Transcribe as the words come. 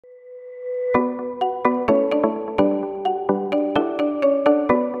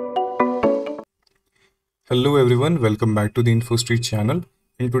Hello everyone, welcome back to the InfoStreet channel.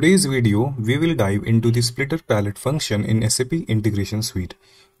 In today's video, we will dive into the splitter palette function in SAP Integration Suite.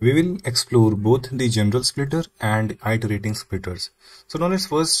 We will explore both the general splitter and iterating splitters. So now let's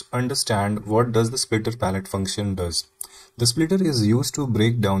first understand what does the splitter palette function does. The splitter is used to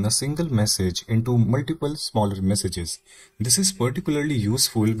break down a single message into multiple smaller messages. This is particularly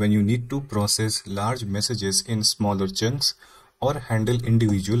useful when you need to process large messages in smaller chunks or handle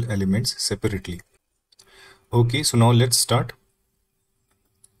individual elements separately. Okay, so now let's start.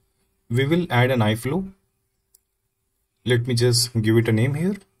 We will add an iFlow. Let me just give it a name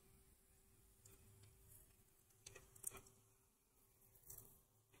here.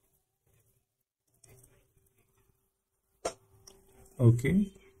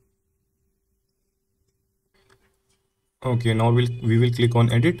 Okay. Okay, now we will click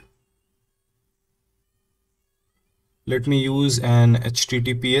on edit. Let me use an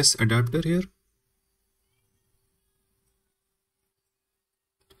HTTPS adapter here.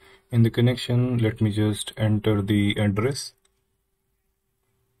 In the connection, let me just enter the address.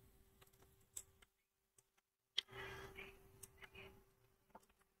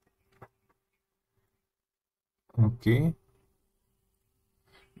 Okay.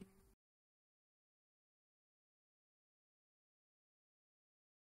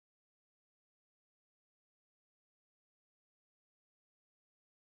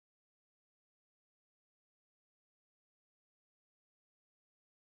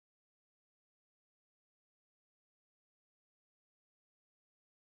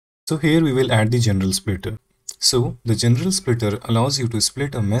 So here we will add the general splitter. So the general splitter allows you to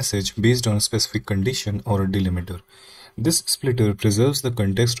split a message based on a specific condition or a delimiter. This splitter preserves the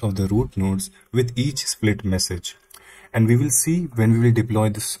context of the root nodes with each split message. And we will see when we will deploy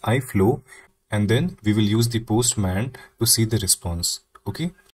this iFlow, and then we will use the postman to see the response.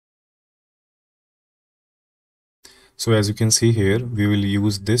 Okay. So as you can see here, we will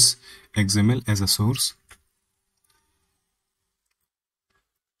use this XML as a source.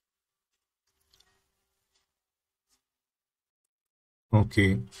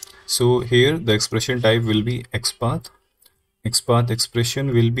 Okay, so here the expression type will be XPath. XPath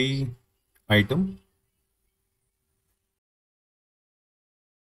expression will be item.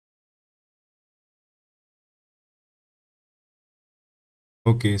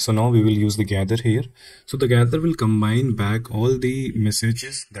 Okay, so now we will use the gather here. So the gather will combine back all the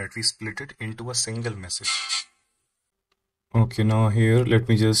messages that we splitted into a single message. Okay, now here let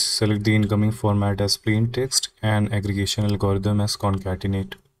me just select the incoming format as plain text and aggregation algorithm as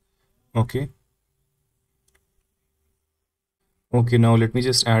concatenate. Okay. Okay, now let me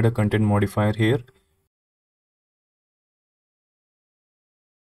just add a content modifier here.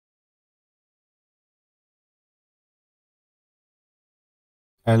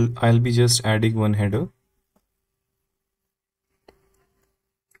 I'll be just adding one header.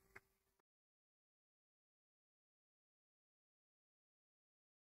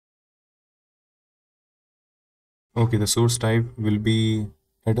 Okay, the source type will be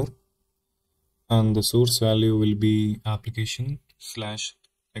header and the source value will be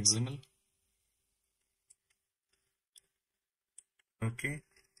application/XML. Okay.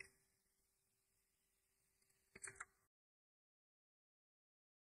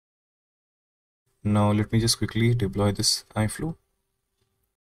 Now let me just quickly deploy this iFlow.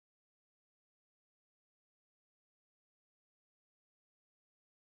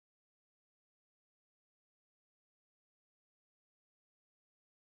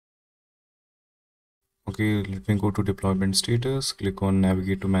 Okay, let me go to deployment status, click on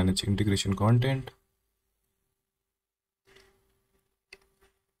navigate to manage integration content.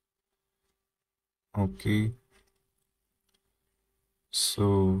 Okay.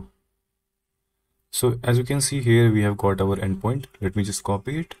 So as you can see here, we have got our endpoint. Let me just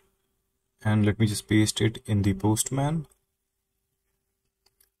copy it and let me just paste it in the postman.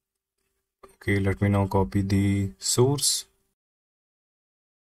 Okay, let me now copy the source.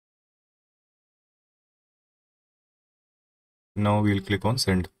 Now we'll click on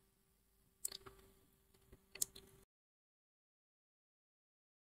send.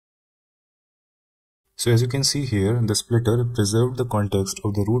 So as you can see here, the splitter preserved the context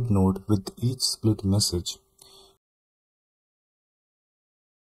of the root node with each split message.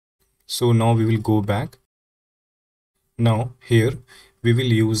 So now we will go back. Now here we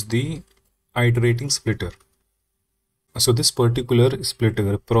will use the iterating splitter. So this particular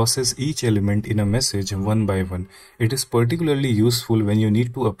splitter processes each element in a message one by one. It is particularly useful when you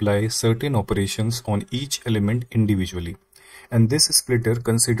need to apply certain operations on each element individually. And this splitter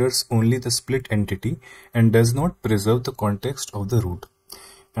considers only the split entity and does not preserve the context of the root.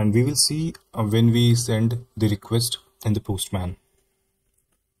 and we will see when we send the request in the postman.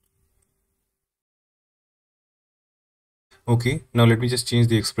 Okay, now let me just change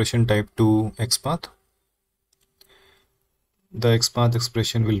the expression type to XPath. The XPath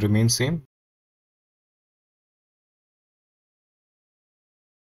expression will remain same.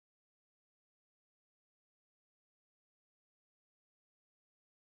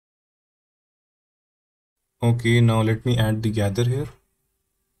 Okay, now let me add the gather here.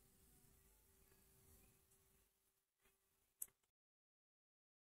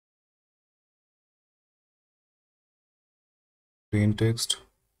 Plain text.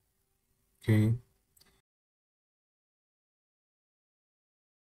 Okay.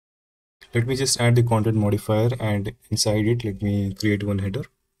 Let me just add the content modifier, and inside it, let me create one header.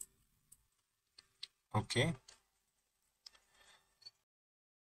 Okay.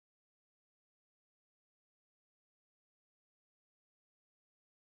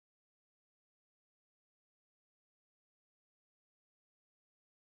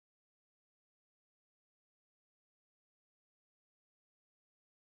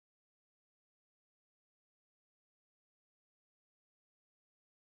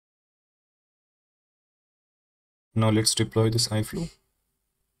 Now let's deploy this iFlow.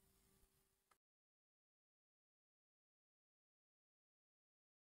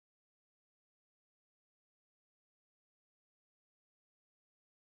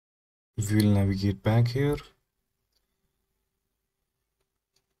 We will navigate back here.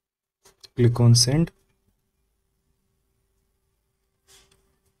 Click on send.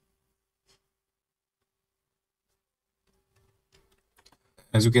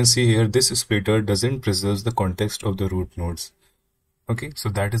 As you can see here, this splitter doesn't preserve the context of the root nodes. Okay, so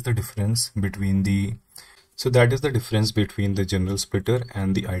that is the difference between the general splitter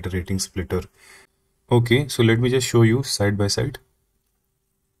and the iterating splitter. Okay, so let me just show you side by side.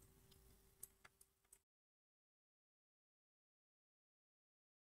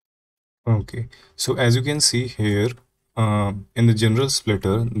 Okay, so as you can see here, in the general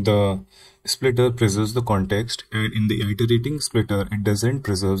splitter, the splitter preserves the context, and in the iterating splitter, it doesn't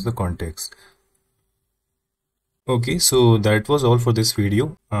preserve the context. Okay, so that was all for this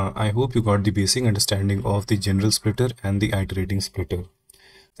video. I hope you got the basic understanding of the general splitter and the iterating splitter.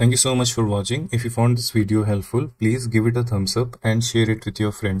 Thank you so much for watching. If you found this video helpful, please give it a thumbs up and share it with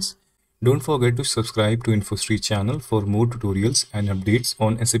your friends. Don't forget to subscribe to InfoStreet channel for more tutorials and updates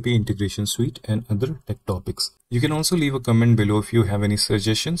on SAP Integration Suite and other tech topics. You can also leave a comment below if you have any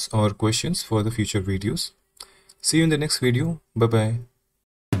suggestions or questions for the future videos. See you in the next video. Bye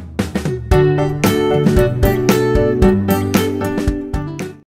bye.